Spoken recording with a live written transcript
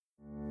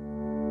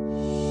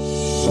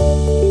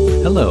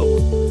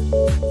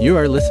Hello. You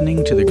are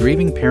listening to the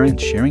Grieving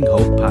Parents Sharing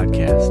Hope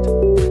podcast.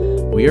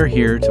 We are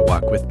here to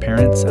walk with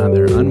parents on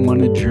their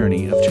unwanted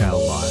journey of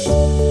child loss,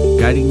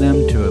 guiding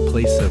them to a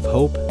place of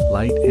hope,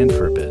 light, and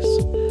purpose,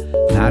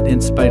 not in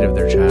spite of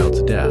their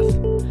child's death,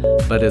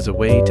 but as a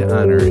way to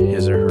honor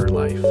his or her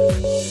life.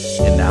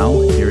 And now,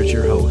 here is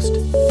your host,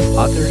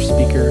 author,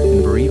 speaker,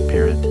 and bereaved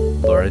parent,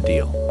 Laura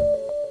Deal.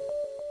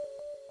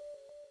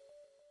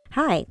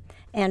 Hi,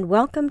 and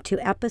welcome to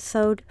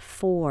episode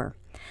 4.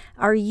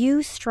 Are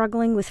you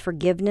struggling with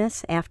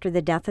forgiveness after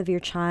the death of your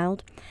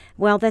child?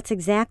 Well, that's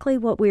exactly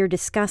what we're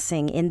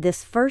discussing in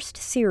this first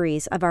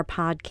series of our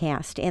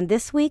podcast. And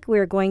this week,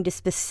 we're going to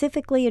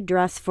specifically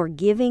address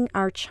forgiving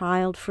our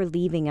child for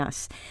leaving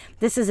us.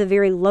 This is a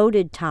very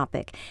loaded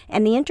topic.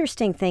 And the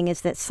interesting thing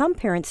is that some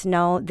parents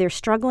know they're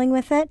struggling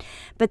with it,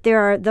 but there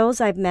are those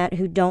I've met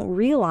who don't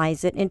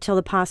realize it until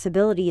the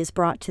possibility is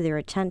brought to their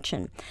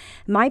attention.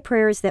 My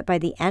prayer is that by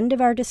the end of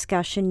our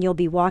discussion, you'll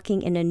be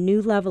walking in a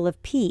new level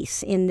of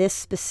peace in this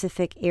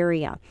specific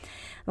area.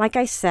 Like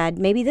I said,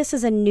 maybe this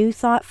is a new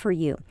thought for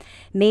you.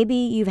 Maybe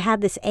you've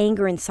had this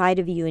anger inside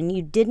of you and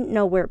you didn't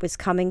know where it was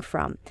coming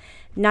from.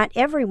 Not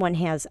everyone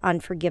has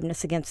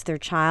unforgiveness against their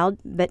child,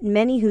 but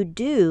many who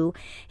do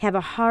have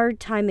a hard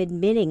time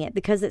admitting it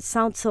because it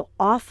sounds so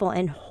awful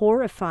and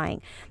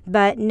horrifying.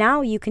 But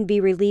now you can be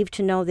relieved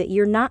to know that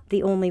you're not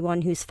the only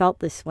one who's felt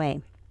this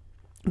way.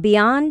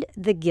 Beyond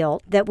the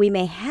guilt that we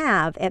may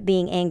have at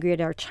being angry at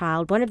our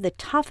child, one of the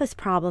toughest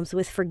problems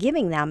with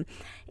forgiving them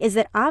is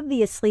that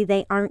obviously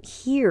they aren't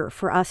here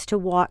for us to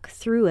walk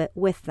through it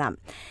with them.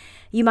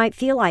 You might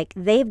feel like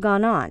they've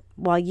gone on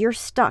while you're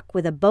stuck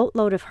with a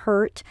boatload of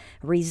hurt,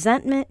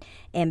 resentment,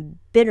 and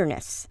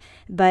bitterness.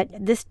 But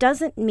this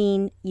doesn't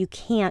mean you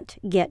can't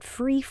get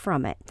free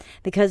from it,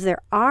 because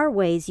there are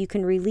ways you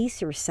can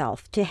release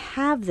yourself to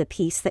have the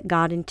peace that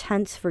God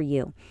intends for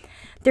you.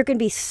 There can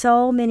be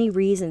so many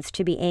reasons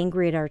to be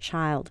angry at our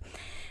child.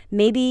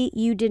 Maybe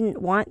you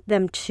didn't want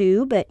them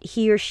to, but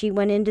he or she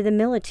went into the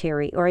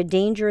military or a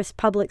dangerous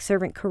public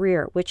servant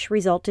career, which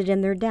resulted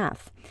in their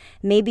death.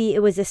 Maybe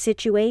it was a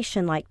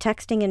situation like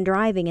texting and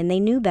driving and they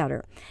knew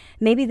better.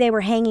 Maybe they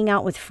were hanging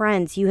out with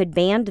friends you had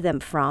banned them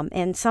from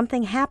and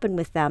something happened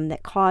with them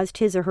that caused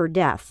his or her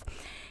death.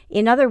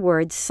 In other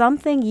words,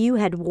 something you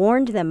had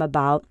warned them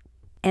about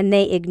and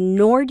they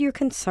ignored your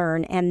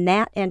concern, and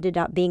that ended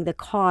up being the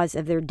cause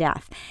of their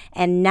death.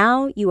 And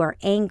now you are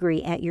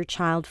angry at your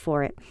child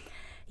for it.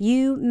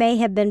 You may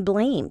have been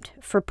blamed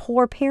for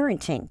poor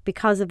parenting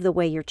because of the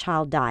way your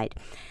child died.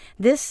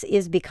 This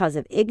is because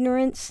of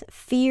ignorance,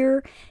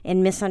 fear,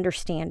 and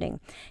misunderstanding.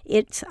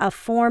 It's a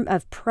form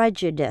of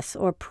prejudice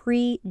or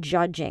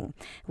prejudging,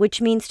 which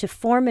means to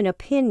form an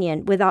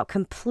opinion without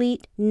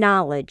complete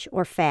knowledge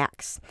or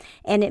facts.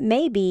 And it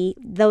may be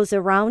those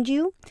around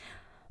you,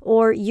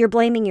 or you're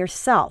blaming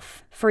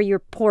yourself for your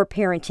poor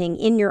parenting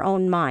in your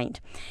own mind.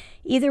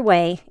 Either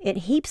way, it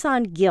heaps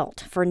on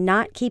guilt for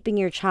not keeping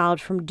your child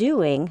from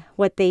doing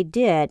what they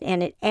did,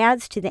 and it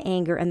adds to the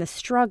anger and the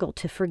struggle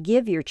to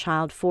forgive your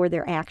child for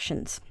their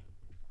actions.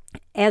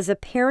 As a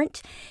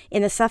parent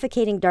in the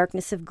suffocating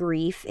darkness of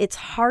grief, it's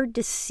hard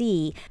to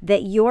see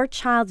that your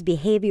child's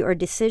behavior or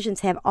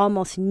decisions have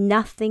almost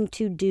nothing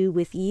to do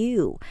with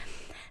you.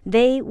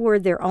 They were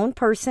their own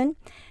person.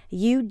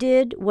 You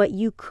did what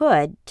you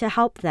could to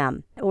help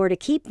them or to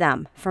keep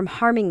them from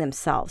harming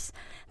themselves.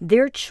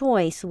 Their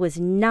choice was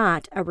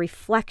not a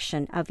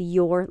reflection of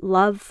your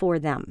love for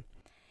them.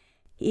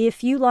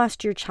 If you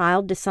lost your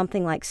child to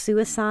something like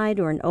suicide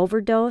or an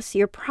overdose,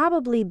 you're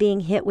probably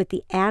being hit with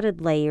the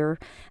added layer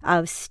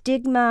of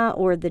stigma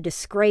or the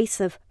disgrace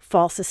of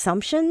false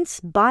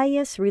assumptions,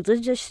 bias,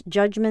 religious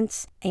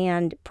judgments,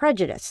 and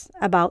prejudice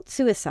about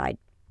suicide.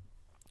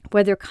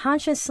 Whether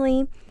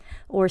consciously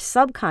or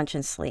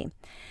subconsciously,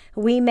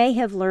 we may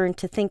have learned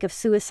to think of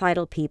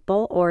suicidal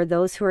people or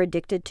those who are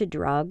addicted to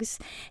drugs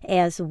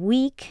as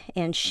weak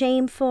and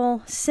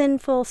shameful,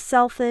 sinful,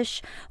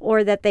 selfish,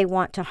 or that they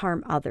want to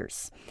harm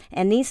others.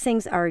 And these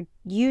things are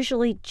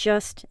usually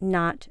just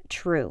not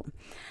true.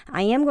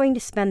 I am going to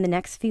spend the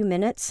next few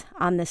minutes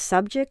on the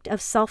subject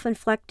of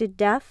self-inflicted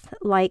death,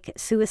 like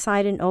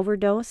suicide and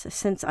overdose,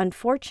 since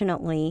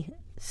unfortunately,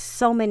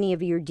 so many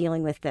of you are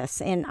dealing with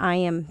this, and I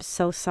am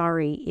so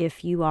sorry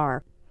if you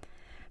are.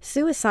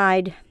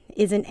 Suicide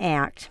is an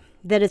act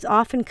that is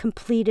often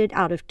completed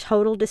out of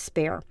total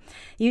despair,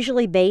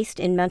 usually based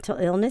in mental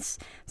illness,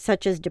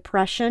 such as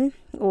depression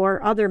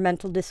or other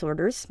mental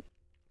disorders.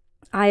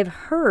 I've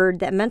heard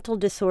that mental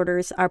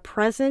disorders are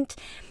present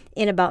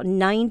in about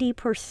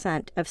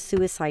 90% of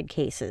suicide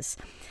cases.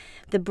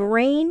 The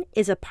brain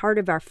is a part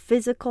of our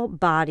physical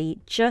body,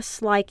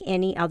 just like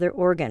any other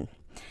organ.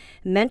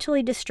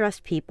 Mentally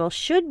distressed people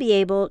should be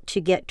able to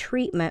get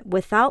treatment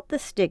without the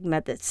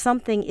stigma that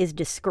something is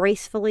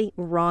disgracefully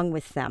wrong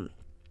with them.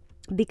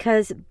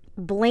 Because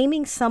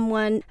blaming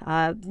someone,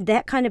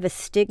 that kind of a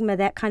stigma,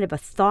 that kind of a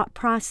thought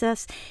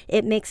process,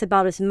 it makes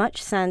about as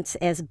much sense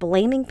as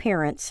blaming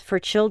parents for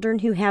children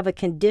who have a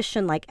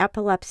condition like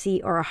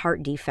epilepsy or a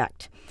heart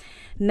defect.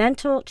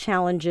 Mental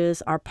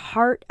challenges are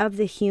part of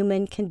the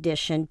human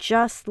condition,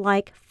 just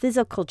like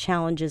physical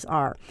challenges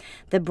are.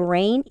 The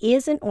brain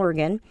is an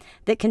organ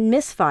that can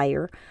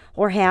misfire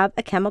or have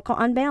a chemical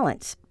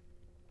unbalance.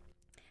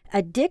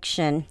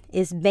 Addiction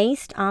is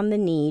based on the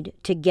need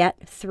to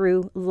get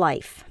through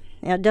life.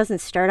 Now, it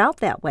doesn't start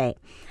out that way,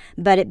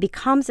 but it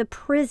becomes a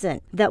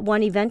prison that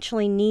one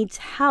eventually needs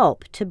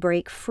help to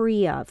break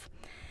free of.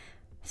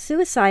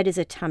 Suicide is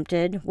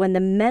attempted when the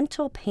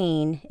mental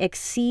pain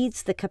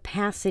exceeds the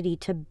capacity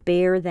to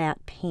bear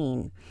that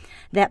pain.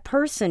 That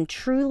person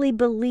truly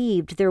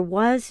believed there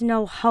was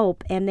no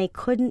hope and they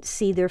couldn't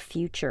see their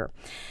future.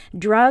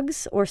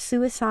 Drugs or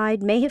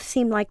suicide may have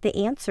seemed like the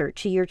answer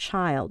to your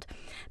child,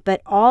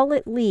 but all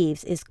it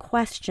leaves is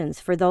questions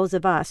for those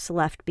of us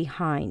left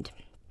behind.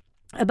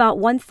 About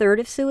 1/3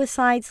 of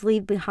suicides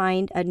leave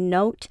behind a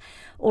note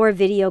or a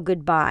video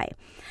goodbye.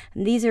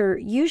 These are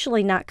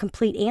usually not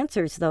complete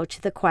answers, though,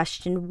 to the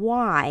question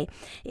why.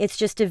 It's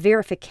just a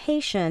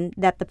verification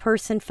that the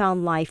person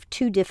found life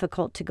too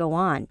difficult to go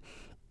on.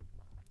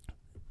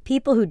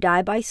 People who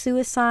die by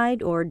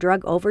suicide or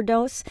drug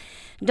overdose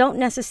don't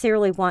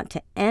necessarily want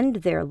to end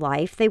their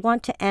life. They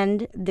want to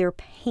end their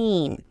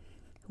pain.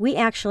 We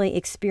actually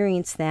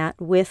experienced that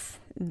with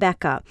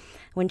Becca.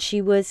 When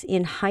she was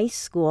in high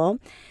school,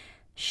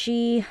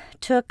 she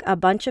took a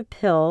bunch of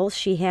pills.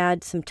 She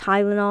had some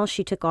Tylenol.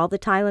 She took all the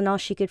Tylenol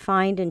she could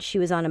find, and she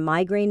was on a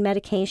migraine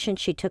medication.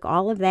 She took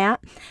all of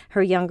that.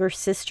 Her younger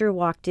sister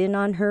walked in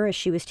on her as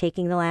she was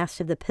taking the last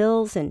of the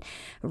pills and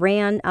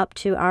ran up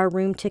to our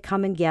room to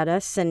come and get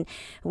us. And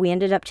we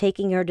ended up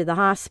taking her to the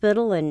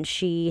hospital, and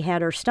she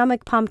had her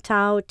stomach pumped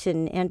out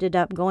and ended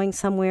up going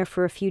somewhere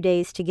for a few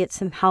days to get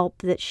some help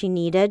that she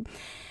needed.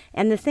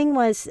 And the thing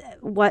was,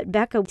 what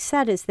Becca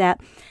said is that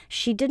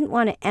she didn't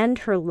want to end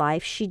her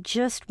life. She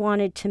just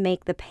wanted to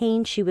make the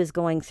pain she was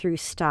going through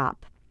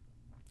stop.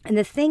 And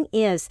the thing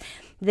is,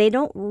 they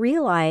don't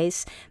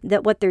realize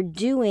that what they're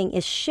doing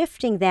is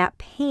shifting that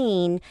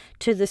pain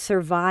to the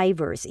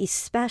survivors,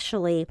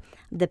 especially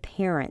the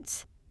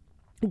parents.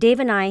 Dave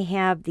and I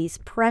have these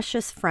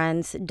precious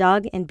friends,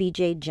 Doug and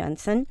BJ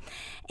Jensen,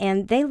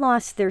 and they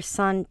lost their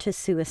son to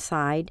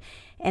suicide,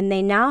 and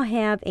they now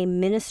have a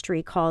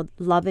ministry called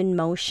Love in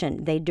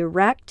Motion. They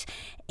direct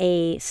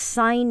a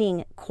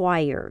signing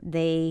choir.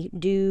 They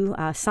do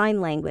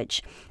sign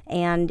language,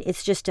 and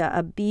it's just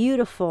a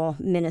beautiful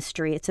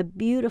ministry. It's a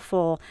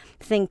beautiful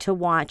thing to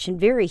watch and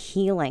very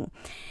healing.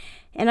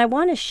 And I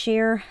want to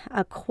share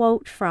a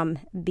quote from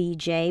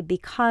BJ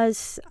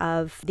because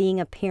of being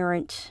a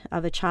parent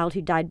of a child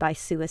who died by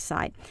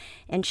suicide.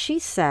 And she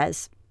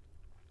says,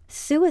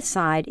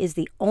 "Suicide is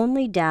the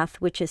only death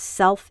which is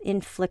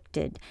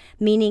self-inflicted,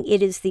 meaning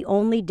it is the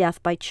only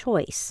death by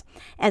choice.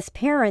 As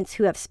parents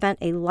who have spent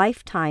a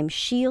lifetime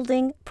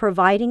shielding,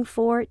 providing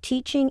for,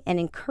 teaching, and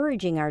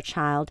encouraging our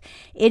child,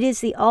 it is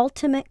the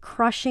ultimate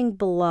crushing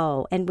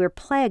blow, and we're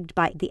plagued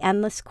by the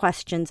endless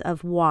questions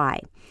of why.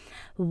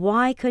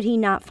 Why could he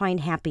not find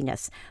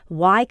happiness?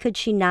 Why could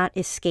she not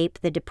escape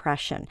the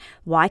depression?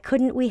 Why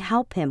couldn't we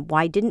help him?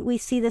 Why didn't we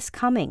see this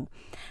coming?"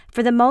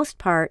 For the most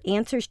part,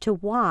 answers to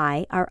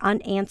why are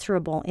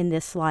unanswerable in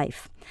this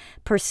life.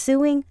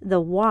 Pursuing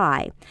the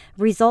why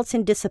results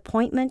in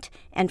disappointment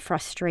and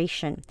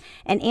frustration,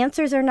 and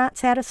answers are not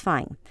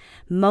satisfying.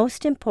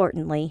 Most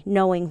importantly,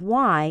 knowing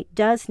why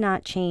does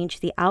not change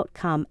the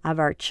outcome of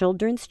our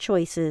children's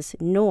choices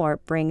nor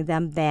bring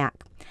them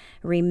back.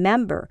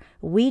 Remember,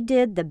 we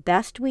did the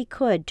best we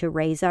could to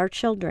raise our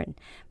children.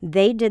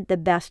 They did the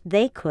best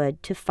they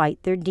could to fight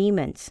their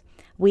demons.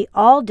 We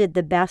all did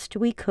the best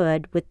we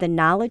could with the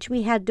knowledge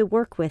we had to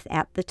work with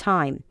at the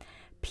time.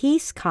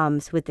 Peace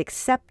comes with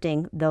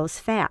accepting those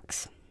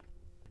facts.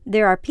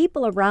 There are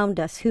people around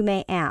us who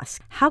may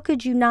ask, "How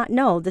could you not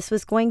know this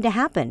was going to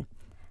happen?"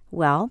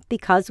 Well,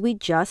 because we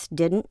just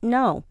didn't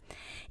know.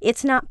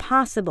 It's not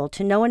possible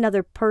to know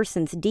another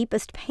person's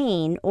deepest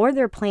pain or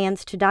their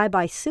plans to die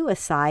by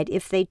suicide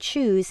if they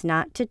choose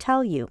not to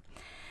tell you.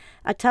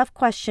 A tough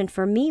question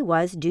for me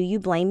was, do you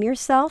blame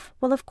yourself?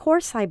 Well, of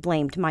course I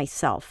blamed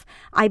myself.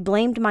 I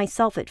blamed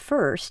myself at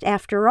first.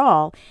 After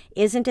all,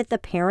 isn't it the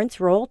parents'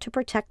 role to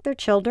protect their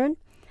children?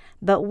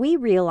 But we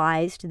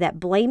realized that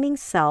blaming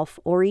self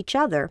or each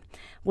other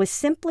was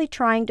simply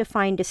trying to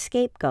find a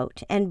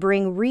scapegoat and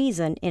bring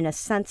reason in a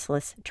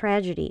senseless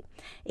tragedy.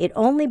 It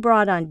only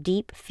brought on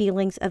deep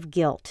feelings of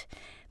guilt.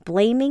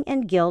 Blaming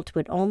and guilt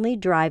would only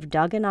drive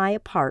Doug and I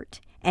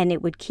apart, and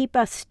it would keep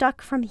us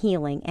stuck from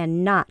healing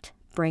and not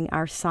bring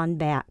our son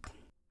back.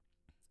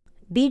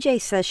 BJ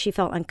says she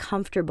felt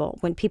uncomfortable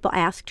when people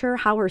asked her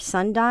how her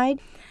son died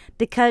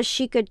because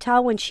she could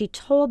tell when she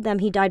told them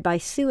he died by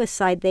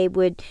suicide, they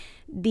would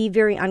be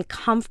very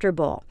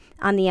uncomfortable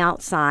on the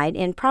outside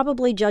and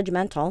probably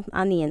judgmental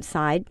on the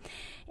inside,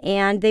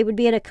 and they would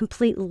be at a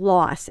complete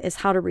loss as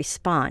how to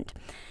respond.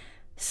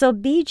 So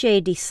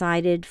BJ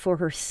decided for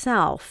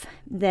herself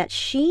that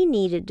she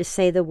needed to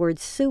say the word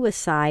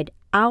suicide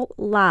out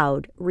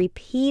loud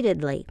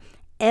repeatedly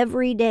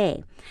every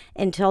day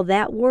until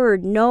that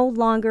word no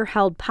longer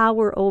held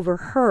power over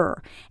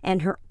her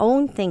and her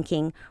own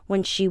thinking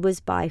when she was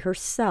by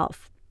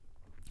herself.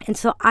 And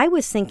so I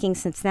was thinking,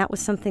 since that was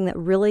something that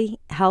really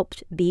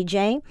helped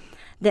BJ,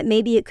 that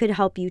maybe it could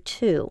help you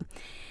too.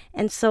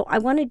 And so I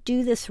want to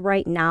do this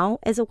right now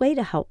as a way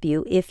to help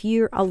you. If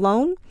you're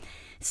alone,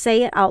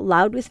 say it out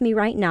loud with me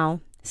right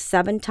now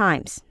 7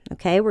 times.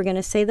 Okay, we're going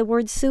to say the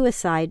word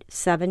suicide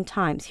 7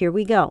 times. Here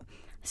we go.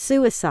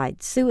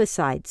 Suicide,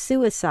 suicide,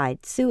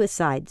 suicide,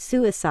 suicide,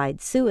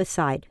 suicide,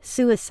 suicide,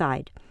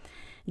 suicide.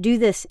 Do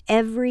this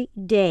every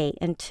day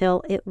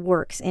until it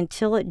works,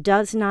 until it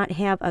does not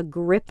have a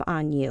grip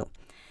on you.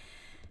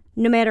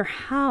 No matter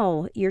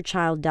how your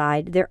child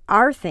died, there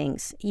are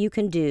things you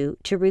can do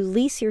to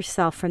release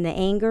yourself from the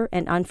anger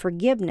and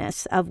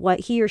unforgiveness of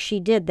what he or she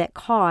did that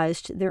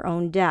caused their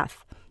own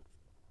death.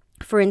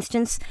 For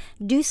instance,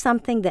 do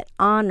something that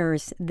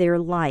honors their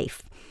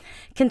life.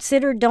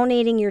 Consider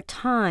donating your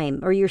time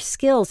or your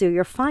skills or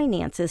your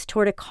finances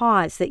toward a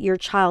cause that your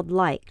child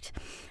liked,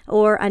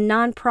 or a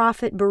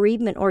nonprofit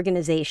bereavement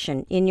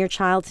organization in your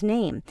child's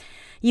name.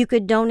 You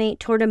could donate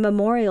toward a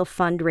memorial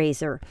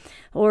fundraiser,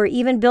 or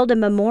even build a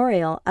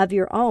memorial of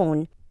your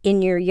own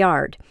in your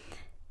yard.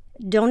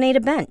 Donate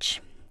a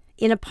bench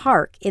in a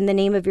park in the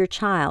name of your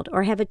child,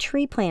 or have a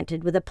tree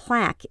planted with a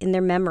plaque in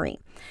their memory.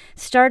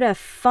 Start a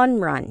fun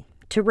run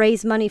to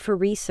raise money for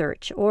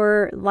research,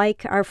 or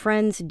like our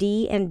friends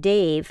Dee and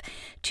Dave,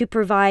 to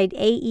provide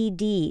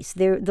AEDs.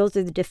 Those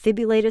are the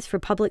defibrillators for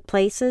public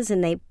places,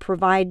 and they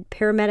provide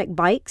paramedic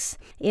bikes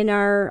in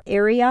our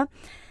area.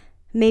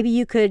 Maybe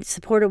you could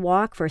support a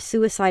walk for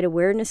suicide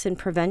awareness and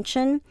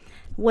prevention.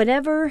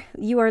 Whatever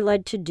you are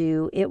led to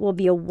do, it will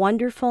be a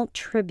wonderful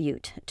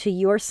tribute to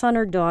your son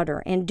or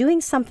daughter, and doing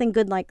something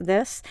good like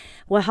this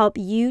will help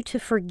you to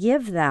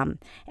forgive them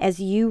as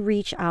you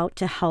reach out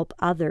to help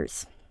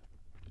others.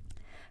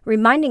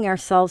 Reminding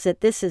ourselves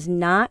that this is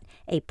not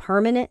a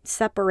permanent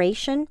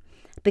separation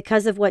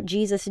because of what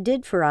Jesus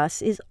did for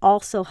us is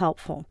also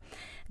helpful.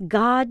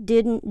 God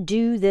didn't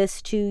do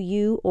this to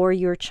you or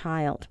your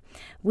child.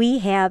 We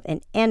have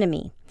an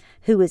enemy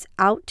who is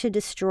out to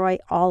destroy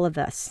all of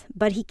us,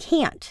 but he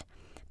can't,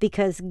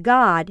 because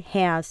God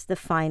has the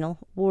final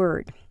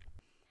word.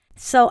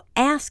 So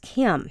ask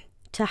him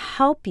to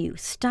help you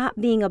stop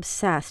being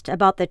obsessed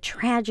about the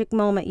tragic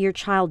moment your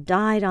child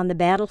died on the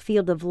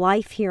battlefield of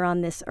life here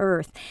on this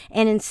earth,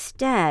 and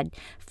instead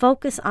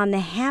focus on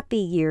the happy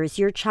years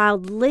your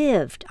child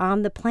lived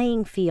on the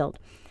playing field.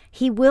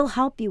 He will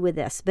help you with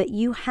this, but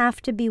you have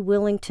to be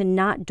willing to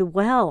not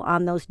dwell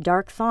on those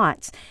dark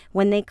thoughts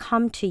when they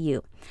come to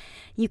you.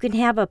 You can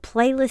have a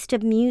playlist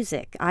of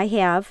music. I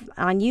have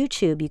on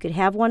YouTube. You could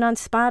have one on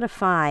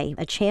Spotify,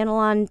 a channel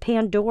on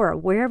Pandora,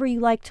 wherever you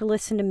like to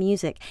listen to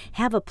music.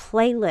 Have a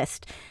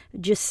playlist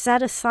just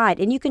set aside,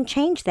 and you can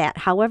change that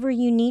however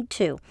you need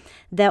to,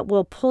 that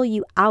will pull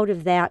you out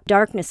of that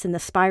darkness and the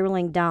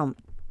spiraling down.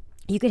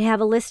 You could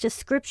have a list of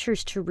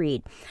scriptures to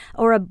read,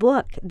 or a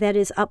book that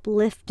is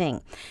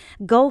uplifting.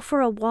 Go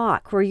for a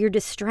walk where you're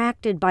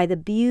distracted by the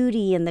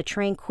beauty and the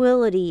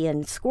tranquility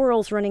and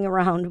squirrels running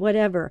around,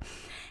 whatever.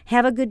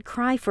 Have a good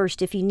cry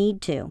first if you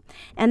need to,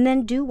 and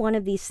then do one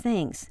of these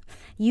things.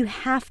 You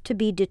have to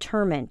be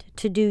determined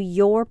to do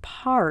your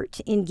part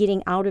in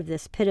getting out of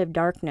this pit of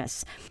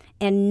darkness,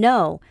 and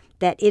know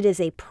that it is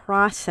a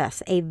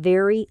process, a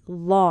very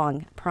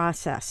long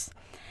process.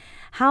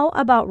 How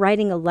about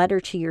writing a letter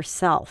to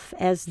yourself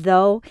as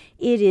though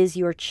it is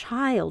your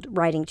child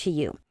writing to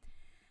you?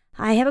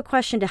 I have a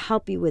question to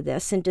help you with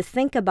this and to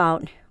think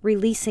about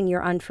releasing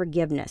your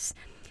unforgiveness.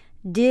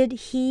 Did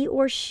he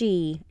or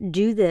she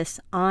do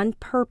this on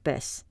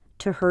purpose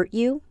to hurt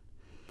you?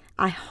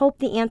 I hope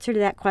the answer to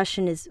that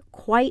question is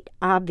quite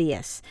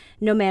obvious,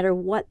 no matter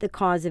what the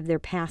cause of their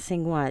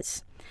passing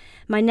was.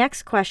 My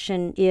next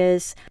question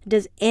is,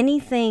 does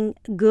anything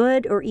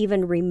good or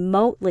even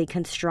remotely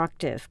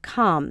constructive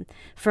come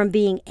from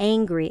being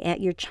angry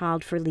at your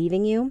child for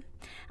leaving you?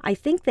 I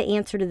think the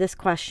answer to this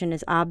question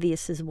is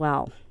obvious as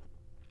well.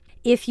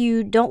 If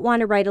you don't want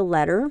to write a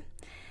letter,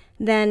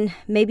 then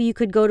maybe you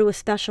could go to a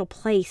special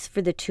place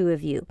for the two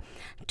of you.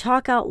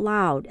 Talk out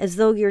loud as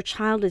though your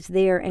child is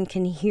there and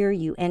can hear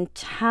you, and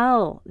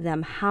tell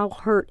them how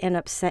hurt and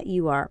upset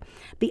you are.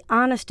 Be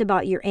honest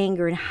about your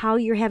anger and how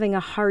you're having a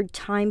hard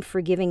time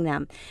forgiving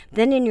them.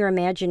 Then in your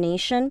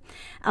imagination,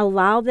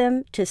 allow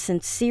them to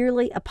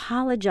sincerely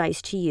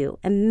apologize to you.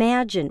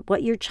 Imagine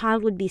what your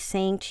child would be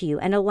saying to you,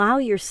 and allow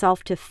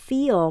yourself to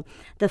feel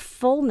the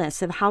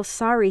fullness of how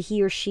sorry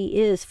he or she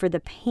is for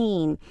the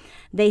pain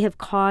they have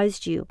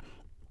caused you.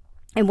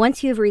 And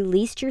once you have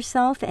released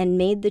yourself and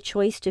made the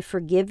choice to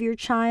forgive your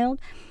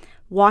child,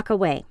 walk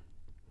away.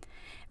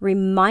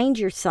 Remind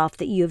yourself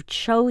that you have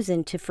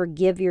chosen to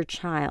forgive your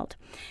child,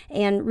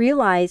 and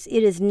realize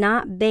it is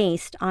not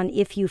based on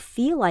if you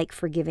feel like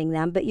forgiving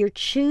them, but you're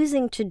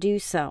choosing to do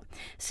so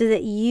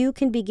that you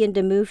can begin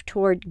to move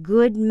toward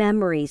good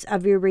memories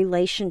of your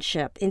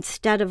relationship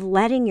instead of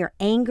letting your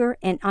anger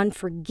and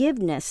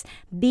unforgiveness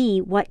be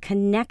what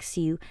connects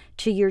you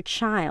to your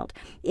child.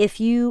 If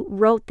you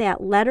wrote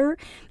that letter,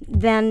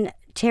 then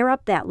tear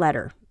up that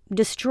letter,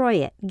 destroy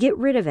it, get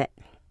rid of it.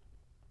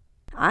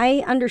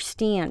 I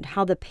understand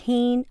how the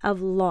pain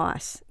of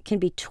loss can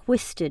be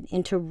twisted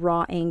into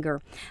raw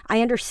anger.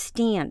 I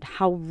understand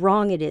how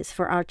wrong it is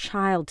for our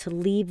child to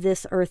leave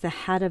this earth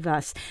ahead of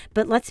us.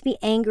 But let's be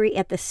angry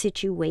at the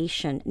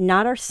situation,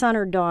 not our son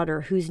or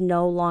daughter who's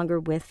no longer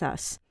with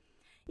us.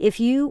 If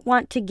you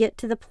want to get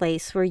to the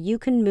place where you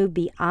can move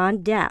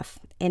beyond death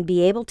and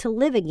be able to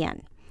live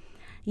again,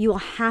 you will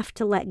have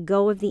to let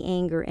go of the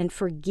anger and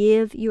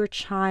forgive your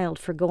child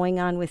for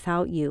going on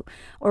without you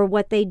or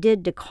what they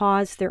did to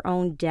cause their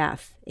own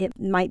death. It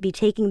might be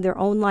taking their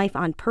own life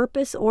on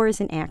purpose or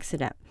as an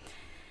accident.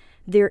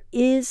 There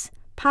is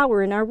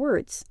power in our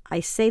words. I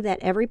say that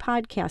every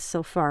podcast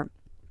so far.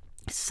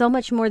 So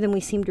much more than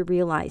we seem to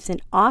realize.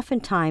 And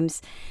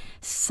oftentimes,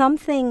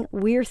 something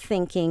we're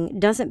thinking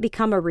doesn't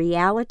become a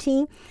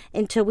reality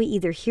until we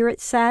either hear it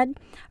said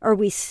or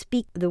we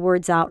speak the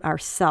words out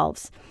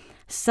ourselves.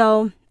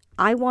 So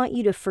I want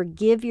you to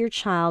forgive your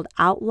child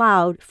out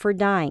loud for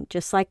dying,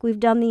 just like we've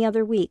done the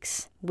other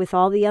weeks with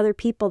all the other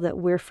people that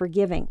we're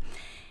forgiving.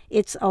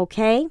 It's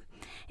okay,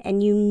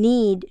 and you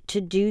need to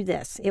do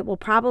this. It will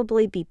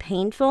probably be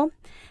painful,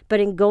 but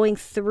in going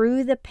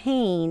through the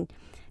pain,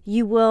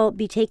 you will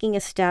be taking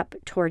a step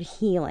toward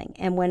healing.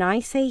 And when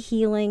I say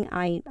healing,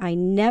 I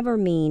never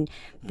mean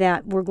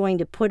that we're going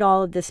to put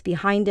all of this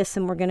behind us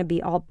and we're going to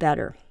be all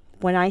better.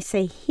 When I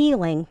say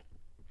healing,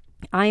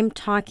 I'm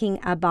talking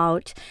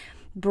about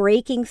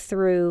breaking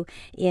through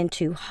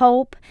into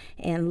hope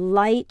and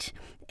light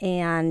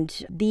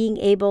and being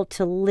able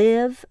to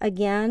live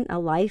again a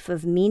life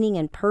of meaning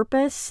and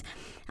purpose.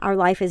 Our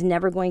life is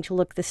never going to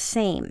look the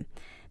same,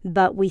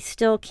 but we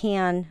still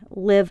can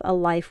live a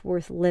life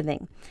worth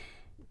living.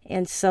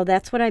 And so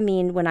that's what I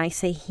mean when I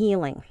say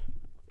healing.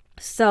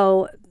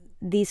 So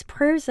these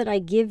prayers that I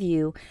give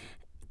you,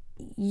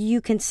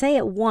 you can say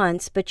it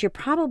once, but you're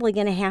probably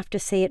going to have to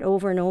say it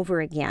over and over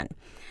again.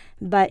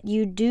 But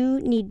you do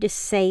need to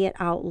say it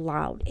out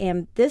loud.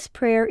 And this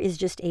prayer is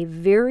just a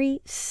very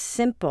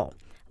simple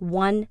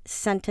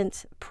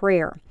one-sentence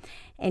prayer.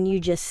 And you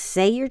just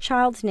say your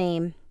child's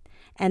name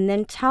and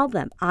then tell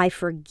them, I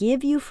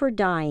forgive you for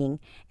dying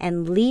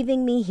and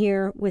leaving me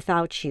here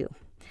without you.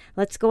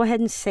 Let's go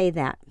ahead and say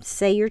that.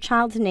 Say your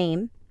child's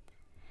name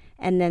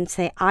and then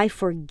say, I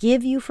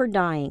forgive you for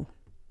dying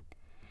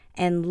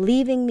and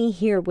leaving me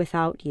here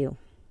without you.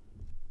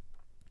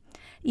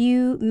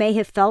 You may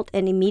have felt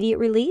an immediate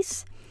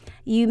release.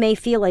 You may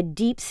feel a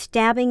deep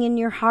stabbing in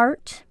your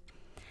heart.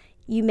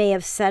 You may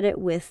have said it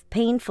with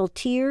painful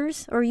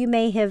tears, or you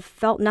may have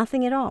felt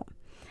nothing at all.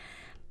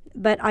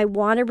 But I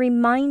want to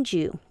remind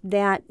you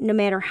that no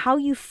matter how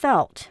you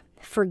felt,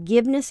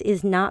 forgiveness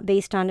is not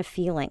based on a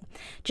feeling.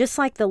 Just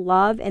like the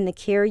love and the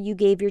care you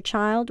gave your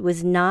child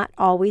was not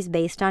always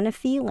based on a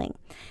feeling.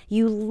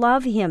 You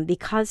love him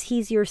because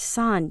he's your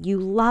son. You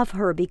love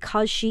her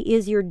because she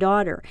is your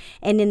daughter.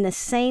 And in the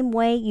same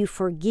way, you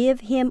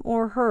forgive him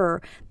or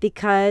her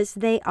because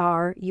they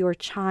are your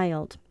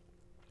child.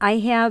 I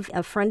have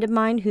a friend of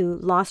mine who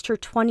lost her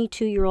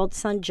 22-year-old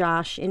son,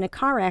 Josh, in a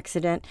car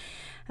accident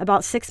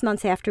about 6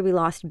 months after we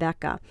lost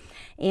Becca.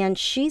 And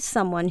she's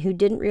someone who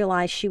didn't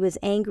realize she was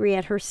angry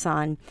at her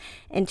son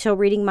until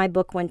reading my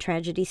book, When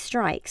Tragedy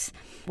Strikes.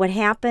 What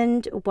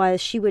happened was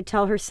she would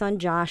tell her son,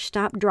 Josh,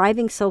 stop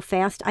driving so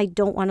fast. I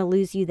don't want to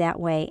lose you that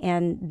way.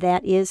 And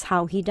that is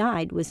how he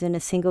died, was in a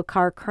single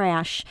car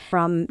crash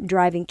from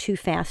driving too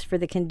fast for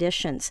the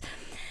conditions.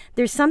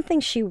 There's something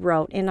she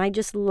wrote, and I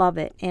just love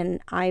it. And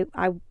I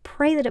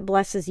pray that it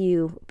blesses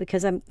you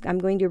because I'm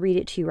going to read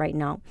it to you right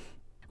now.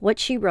 What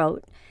she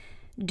wrote: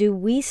 do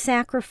we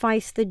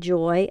sacrifice the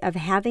joy of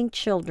having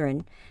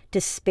children to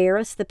spare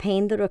us the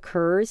pain that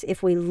occurs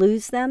if we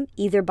lose them,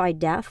 either by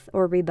death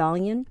or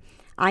rebellion?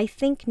 I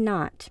think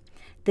not.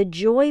 The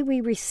joy we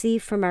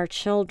receive from our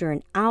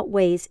children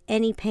outweighs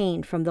any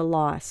pain from the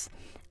loss.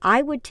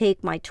 I would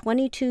take my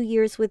 22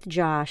 years with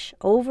Josh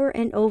over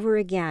and over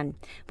again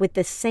with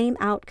the same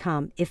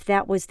outcome if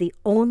that was the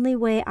only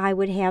way I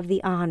would have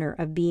the honor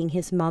of being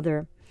his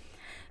mother.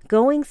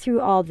 Going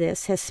through all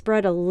this has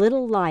spread a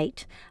little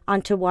light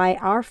onto why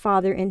our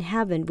Father in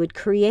heaven would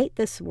create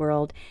this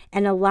world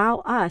and allow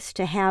us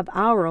to have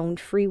our own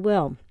free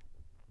will.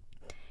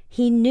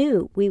 He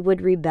knew we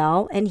would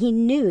rebel, and he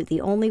knew the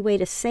only way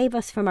to save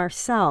us from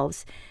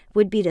ourselves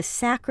would be to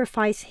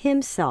sacrifice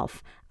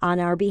himself on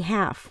our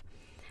behalf.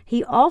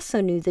 He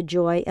also knew the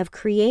joy of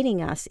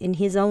creating us in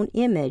his own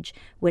image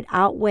would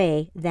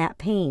outweigh that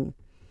pain.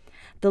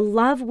 The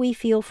love we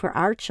feel for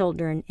our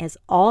children, as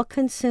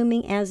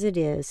all-consuming as it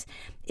is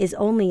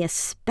only a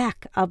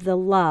speck of the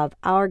love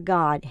our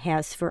God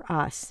has for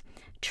us.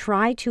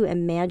 try to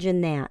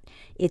imagine that.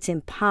 It's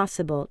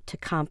impossible to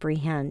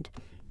comprehend.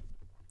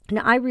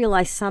 Now, I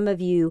realize some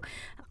of you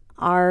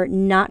are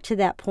not to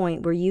that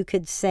point where you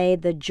could say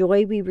the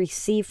joy we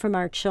receive from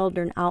our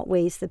children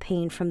outweighs the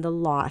pain from the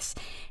loss.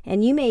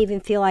 And you may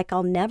even feel like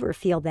I'll never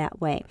feel that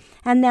way.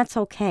 And that's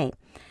okay.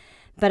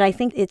 But I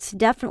think it's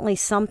definitely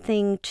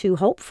something to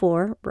hope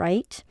for,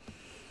 right?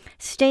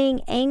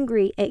 Staying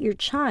angry at your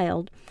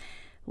child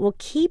will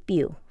keep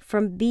you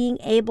from being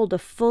able to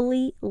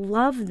fully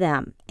love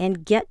them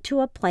and get to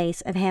a place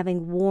of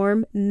having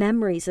warm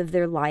memories of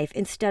their life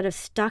instead of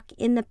stuck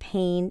in the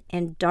pain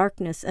and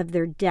darkness of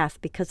their death.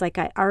 Because like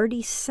I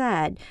already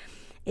said,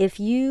 if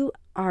you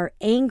are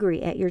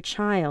angry at your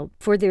child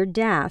for their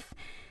death,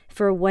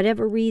 for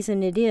whatever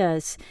reason it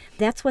is,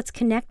 that's what's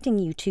connecting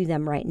you to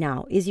them right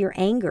now, is your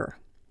anger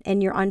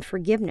and your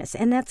unforgiveness.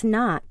 And that's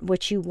not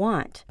what you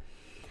want.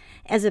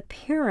 As a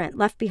parent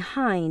left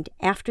behind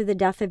after the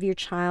death of your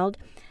child,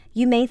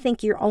 you may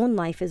think your own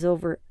life is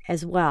over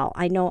as well.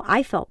 I know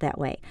I felt that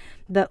way.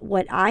 But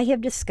what I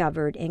have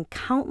discovered, and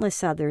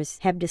countless others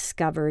have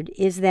discovered,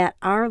 is that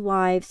our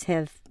lives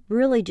have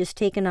really just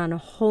taken on a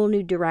whole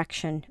new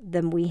direction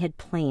than we had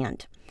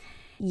planned.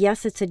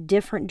 Yes, it's a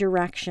different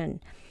direction,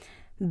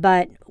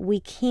 but we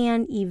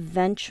can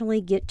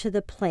eventually get to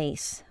the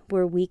place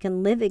where we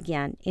can live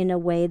again in a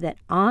way that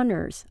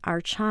honors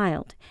our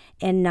child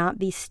and not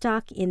be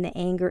stuck in the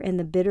anger and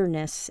the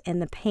bitterness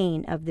and the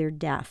pain of their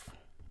death.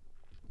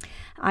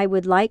 I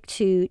would like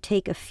to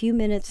take a few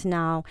minutes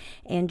now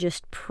and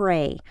just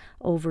pray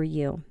over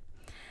you.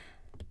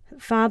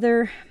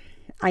 Father,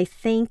 I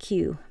thank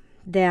you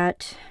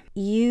that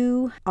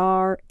you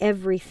are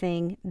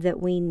everything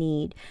that we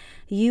need.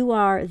 You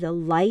are the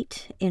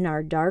light in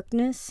our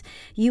darkness.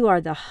 You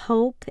are the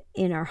hope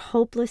in our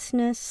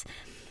hopelessness.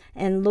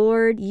 And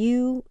Lord,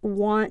 you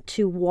want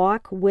to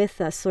walk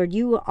with us. Lord,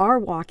 you are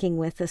walking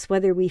with us.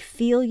 Whether we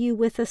feel you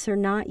with us or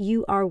not,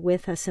 you are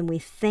with us, and we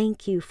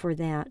thank you for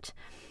that.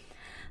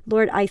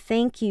 Lord, I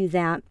thank you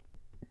that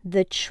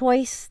the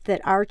choice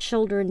that our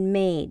children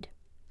made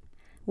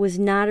was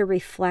not a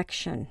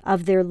reflection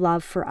of their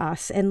love for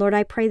us. And Lord,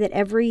 I pray that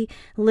every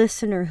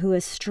listener who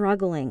is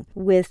struggling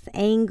with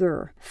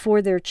anger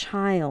for their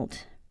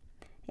child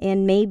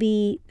and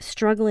maybe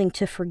struggling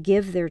to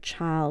forgive their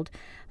child,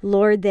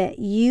 Lord, that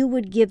you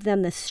would give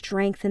them the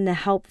strength and the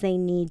help they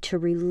need to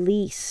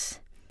release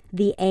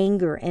the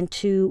anger and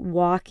to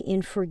walk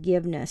in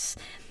forgiveness.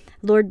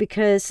 Lord,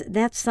 because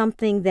that's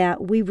something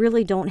that we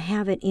really don't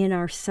have it in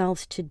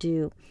ourselves to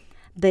do.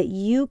 But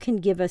you can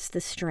give us the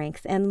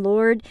strength. And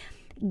Lord,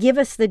 give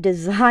us the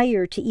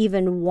desire to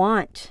even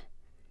want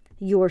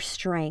your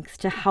strength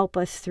to help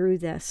us through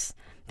this.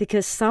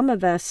 Because some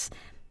of us,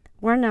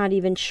 we're not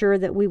even sure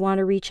that we want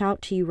to reach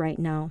out to you right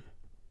now.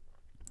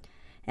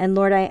 And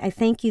Lord, I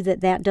thank you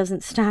that that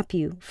doesn't stop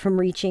you from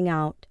reaching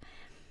out.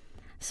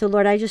 So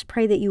Lord, I just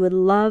pray that you would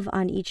love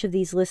on each of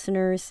these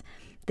listeners,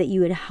 that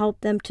you would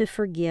help them to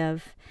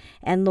forgive.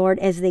 And Lord,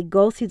 as they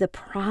go through the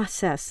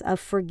process of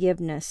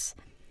forgiveness,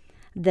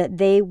 that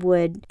they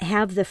would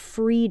have the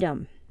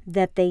freedom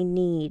that they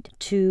need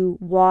to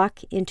walk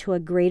into a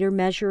greater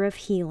measure of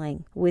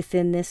healing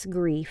within this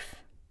grief.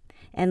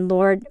 And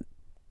Lord,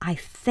 I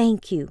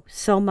thank you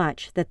so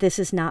much that this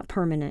is not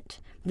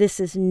permanent.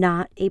 This is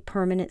not a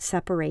permanent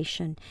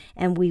separation,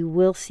 and we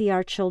will see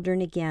our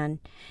children again,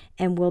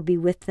 and we'll be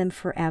with them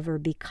forever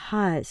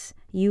because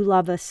you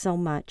love us so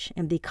much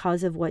and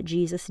because of what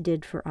Jesus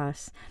did for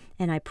us.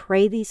 And I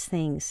pray these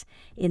things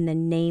in the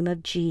name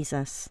of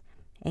Jesus.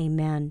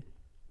 Amen.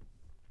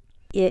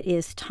 It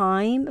is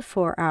time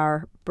for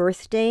our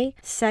birthday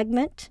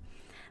segment.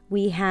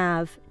 We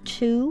have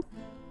two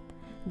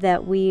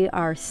that we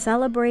are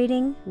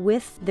celebrating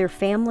with their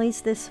families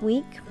this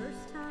week.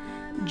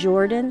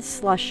 Jordan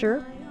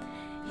Slusher,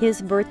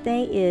 his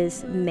birthday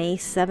is May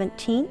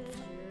 17th,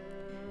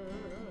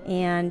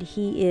 and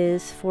he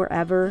is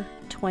forever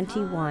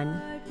 21.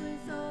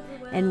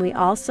 And we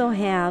also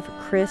have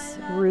Chris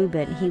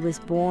Rubin. He was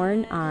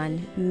born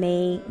on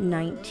May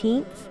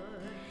 19th,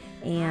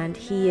 and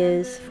he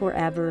is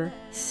forever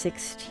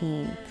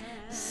 16.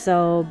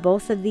 So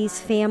both of these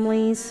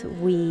families,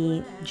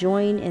 we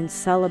join in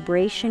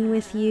celebration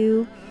with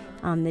you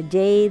on the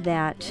day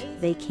that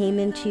they came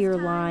into your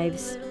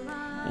lives,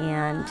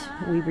 and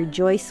we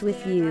rejoice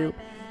with you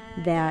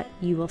that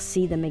you will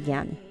see them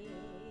again.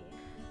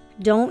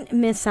 Don't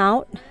miss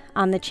out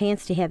on the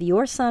chance to have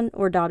your son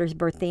or daughter's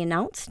birthday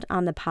announced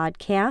on the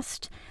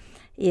podcast.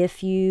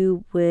 If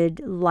you would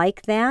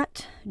like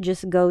that,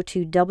 just go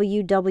to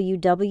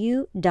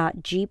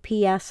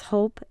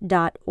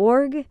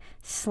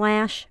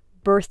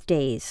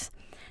www.gpshope.org/birthdays.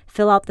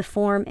 Fill out the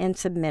form and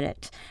submit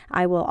it.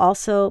 I will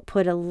also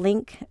put a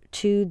link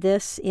to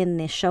this in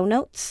the show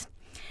notes.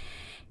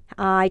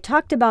 I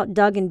talked about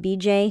Doug and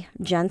BJ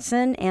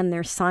Jensen and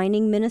their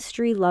signing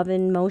ministry, Love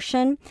in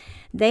Motion.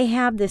 They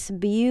have this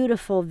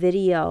beautiful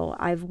video.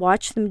 I've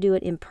watched them do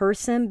it in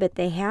person, but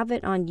they have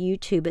it on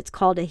YouTube. It's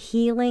called A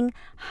Healing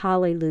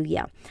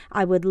Hallelujah.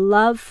 I would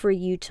love for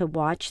you to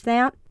watch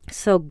that.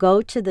 So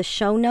go to the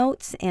show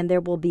notes and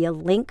there will be a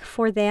link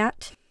for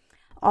that.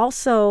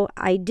 Also,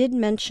 I did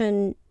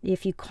mention,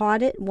 if you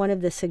caught it, one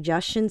of the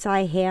suggestions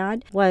I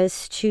had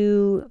was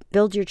to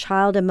build your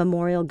child a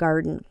memorial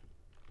garden.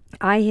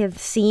 I have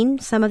seen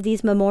some of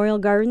these memorial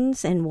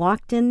gardens and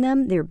walked in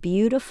them. They're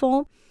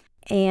beautiful.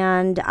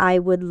 And I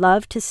would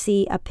love to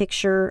see a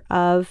picture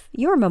of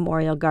your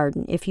memorial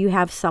garden if you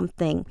have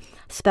something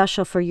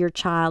special for your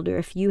child, or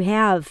if you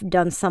have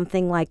done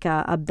something like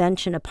a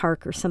bench in a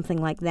park or something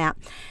like that.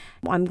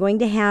 I'm going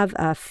to have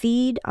a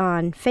feed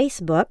on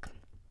Facebook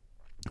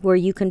where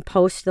you can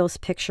post those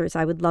pictures.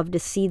 I would love to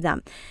see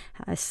them.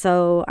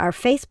 So our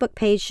Facebook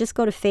page, just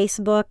go to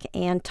Facebook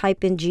and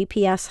type in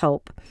GPS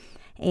Hope.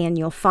 And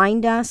you'll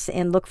find us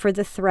and look for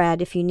the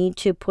thread. If you need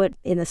to, put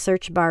in the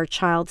search bar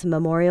Child's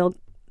Memorial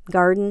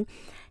Garden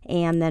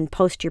and then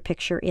post your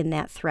picture in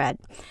that thread.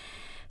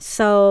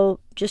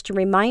 So just a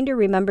reminder,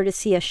 remember to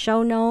see a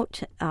show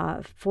note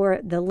for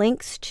the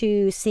links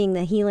to seeing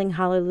the Healing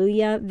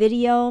Hallelujah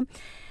video.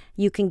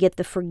 You can get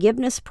the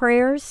forgiveness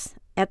prayers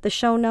at the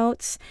show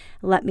notes.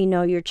 Let me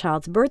know your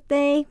child's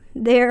birthday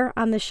there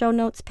on the show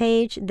notes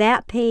page.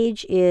 That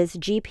page is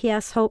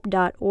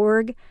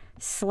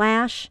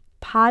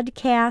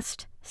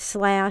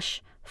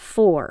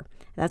gpshope.org/podcast/4.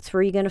 That's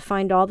where you're going to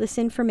find all this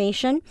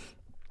information.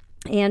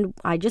 And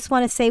I just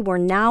want to say we're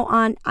now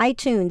on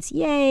iTunes.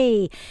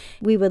 Yay!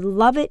 We would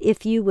love it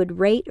if you would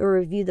rate or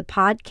review the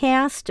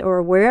podcast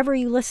or wherever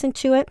you listen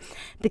to it,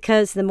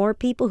 because the more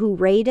people who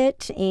rate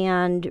it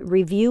and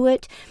review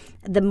it,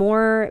 the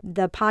more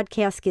the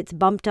podcast gets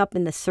bumped up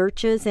in the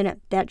searches, and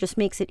that just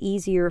makes it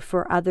easier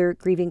for other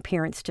grieving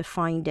parents to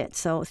find it.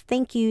 So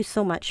thank you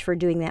so much for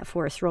doing that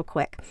for us real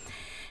quick.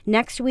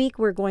 Next week,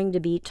 we're going to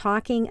be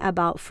talking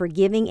about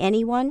forgiving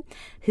anyone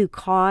who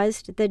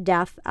caused the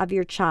death of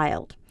your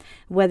child,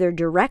 whether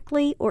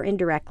directly or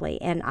indirectly.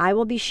 And I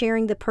will be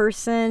sharing the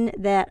person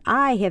that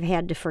I have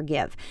had to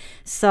forgive.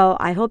 So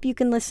I hope you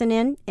can listen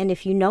in. And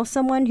if you know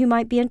someone who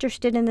might be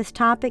interested in this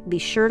topic, be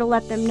sure to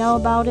let them know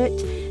about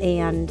it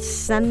and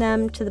send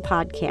them to the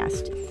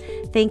podcast.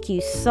 Thank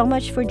you so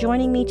much for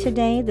joining me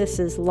today. This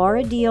is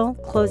Laura Deal,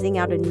 closing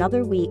out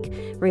another week,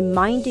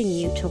 reminding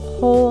you to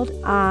hold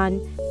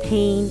on.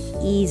 Pain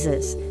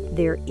eases.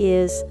 There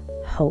is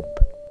hope.